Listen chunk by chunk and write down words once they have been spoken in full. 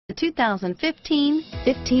The 2015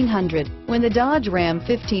 1500. When the Dodge Ram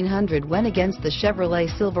 1500 went against the Chevrolet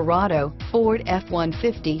Silverado, Ford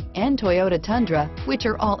F-150, and Toyota Tundra, which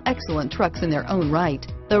are all excellent trucks in their own right,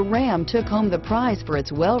 the Ram took home the prize for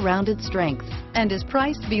its well-rounded strengths and is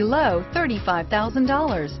priced below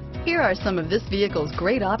 $35,000. Here are some of this vehicle's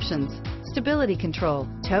great options: stability control,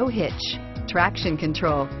 tow hitch, traction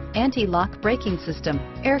control, anti-lock braking system,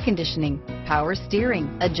 air conditioning, power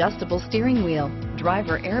steering, adjustable steering wheel,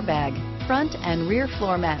 driver airbag, front and rear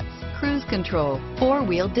floor mats, cruise control,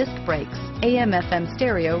 four-wheel disc brakes, AM/FM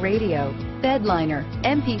stereo radio, bedliner,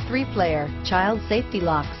 MP3 player, child safety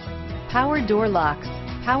locks, power door locks,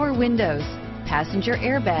 power windows, passenger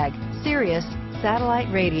airbag, Sirius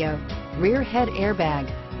satellite radio, rear head airbag.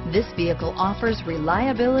 This vehicle offers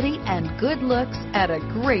reliability and good looks at a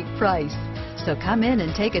great price. So come in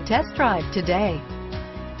and take a test drive today.